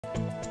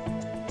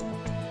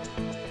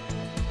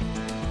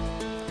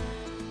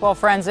Well,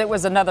 friends, it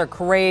was another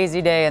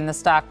crazy day in the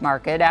stock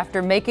market.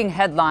 After making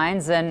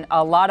headlines and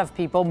a lot of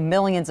people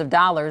millions of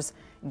dollars,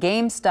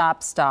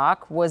 GameStop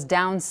stock was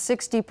down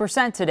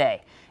 60%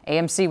 today.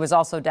 AMC was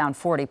also down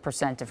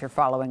 40% if you're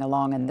following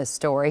along in this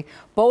story.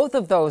 Both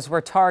of those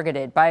were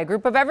targeted by a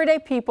group of everyday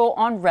people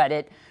on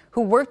Reddit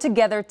who work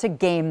together to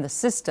game the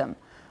system.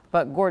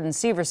 But Gordon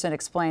Severson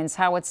explains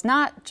how it's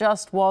not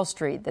just Wall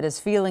Street that is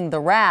feeling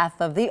the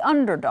wrath of the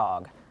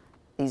underdog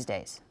these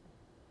days.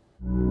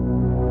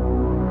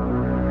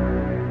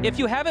 If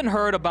you haven't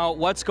heard about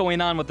what's going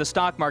on with the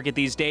stock market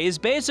these days,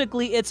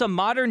 basically it's a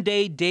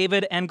modern-day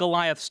David and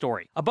Goliath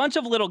story. A bunch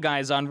of little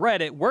guys on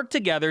Reddit work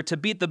together to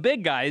beat the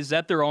big guys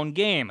at their own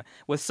game,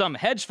 with some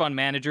hedge fund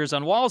managers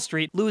on Wall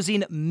Street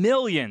losing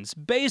millions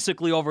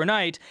basically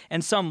overnight,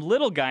 and some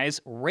little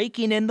guys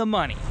raking in the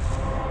money.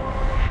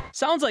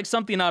 Sounds like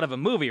something out of a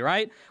movie,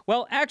 right?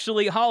 Well,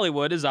 actually,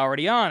 Hollywood is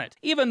already on it,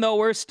 even though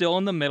we're still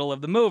in the middle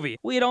of the movie.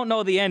 We don't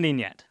know the ending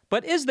yet.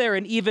 But is there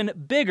an even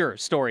bigger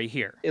story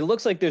here? It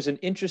looks like there's an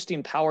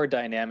interesting power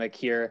dynamic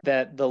here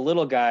that the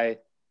little guy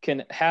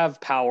can have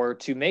power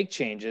to make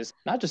changes,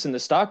 not just in the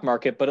stock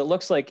market, but it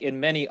looks like in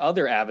many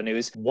other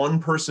avenues. One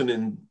person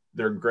in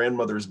their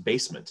grandmother's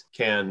basement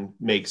can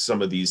make some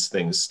of these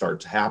things start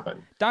to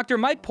happen. Dr.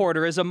 Mike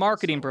Porter is a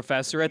marketing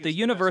professor at the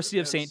University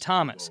of St.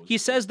 Thomas. He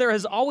says there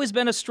has always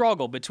been a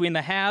struggle between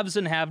the haves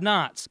and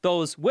have-nots,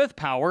 those with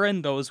power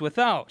and those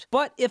without.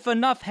 But if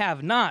enough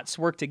have-nots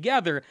work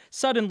together,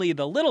 suddenly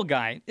the little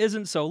guy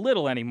isn't so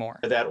little anymore.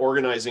 That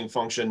organizing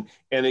function,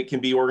 and it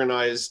can be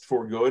organized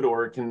for good,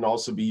 or it can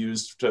also be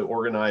used to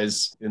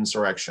organize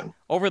insurrection.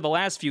 Over the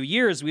last few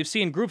years, we've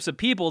seen groups of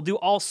people do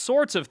all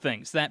sorts of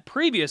things that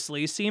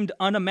previously seemed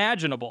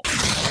unimaginable.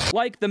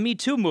 Like the Me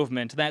Too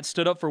movement that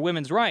stood up for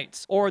women's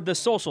rights, or the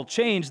social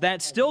change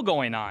that's still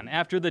going on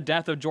after the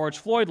death of George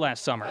Floyd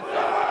last summer.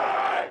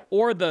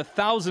 Or the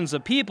thousands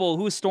of people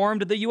who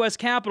stormed the U.S.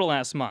 Capitol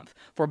last month.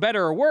 For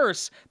better or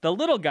worse, the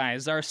little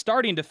guys are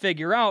starting to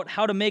figure out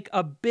how to make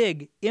a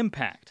big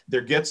impact.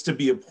 There gets to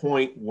be a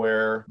point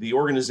where the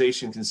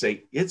organization can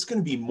say, it's going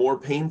to be more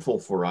painful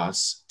for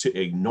us to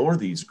ignore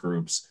these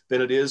groups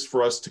than it is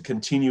for us to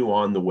continue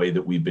on the way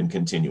that we've been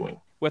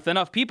continuing. With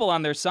enough people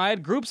on their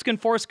side, groups can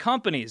force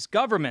companies,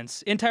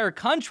 governments, entire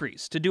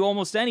countries to do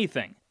almost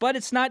anything. But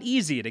it's not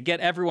easy to get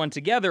everyone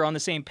together on the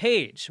same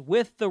page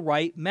with the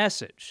right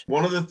message.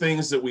 One of the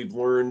things that we've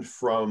learned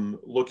from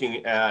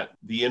looking at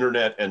the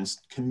internet and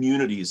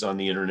communities on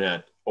the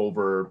internet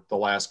over the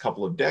last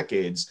couple of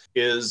decades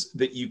is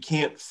that you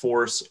can't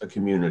force a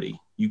community.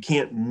 You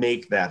can't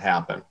make that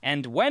happen.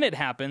 And when it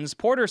happens,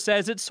 Porter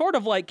says it's sort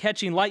of like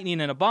catching lightning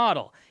in a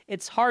bottle.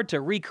 It's hard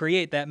to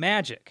recreate that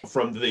magic.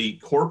 From the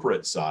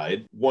corporate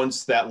side,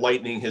 once that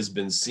lightning has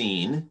been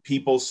seen,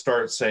 people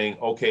start saying,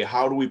 okay,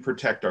 how do we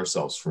protect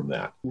ourselves from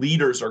that?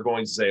 Leaders are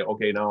going to say,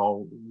 okay,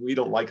 now we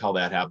don't like how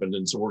that happened,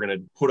 and so we're going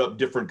to put up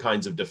different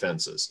kinds of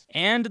defenses.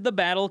 And the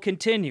battle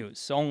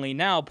continues. Only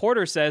now,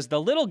 Porter says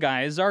the little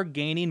guys are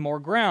gaining more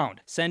ground,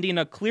 sending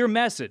a clear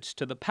message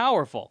to the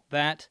powerful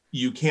that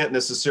you can't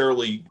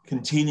necessarily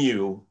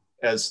continue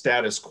as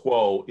status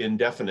quo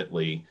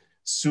indefinitely.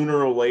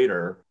 Sooner or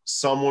later,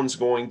 someone's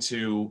going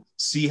to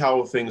see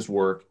how things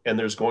work, and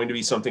there's going to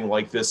be something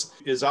like this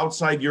is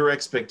outside your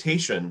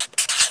expectation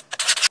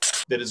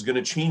that is going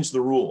to change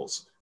the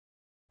rules.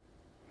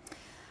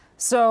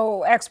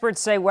 So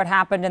experts say what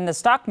happened in the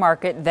stock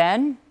market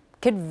then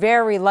could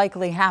very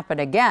likely happen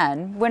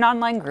again when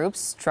online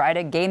groups try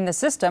to game the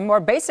system, or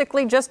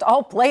basically just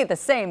all play the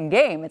same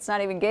game. It's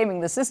not even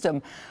gaming the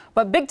system.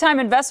 But big-time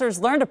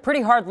investors learned a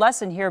pretty hard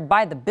lesson here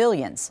by the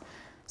billions.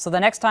 So the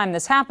next time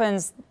this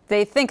happens,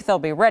 they think they'll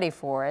be ready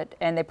for it,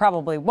 and they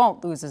probably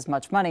won't lose as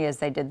much money as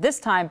they did this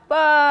time,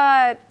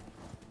 but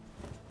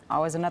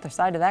always another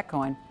side to that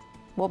coin.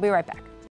 We'll be right back.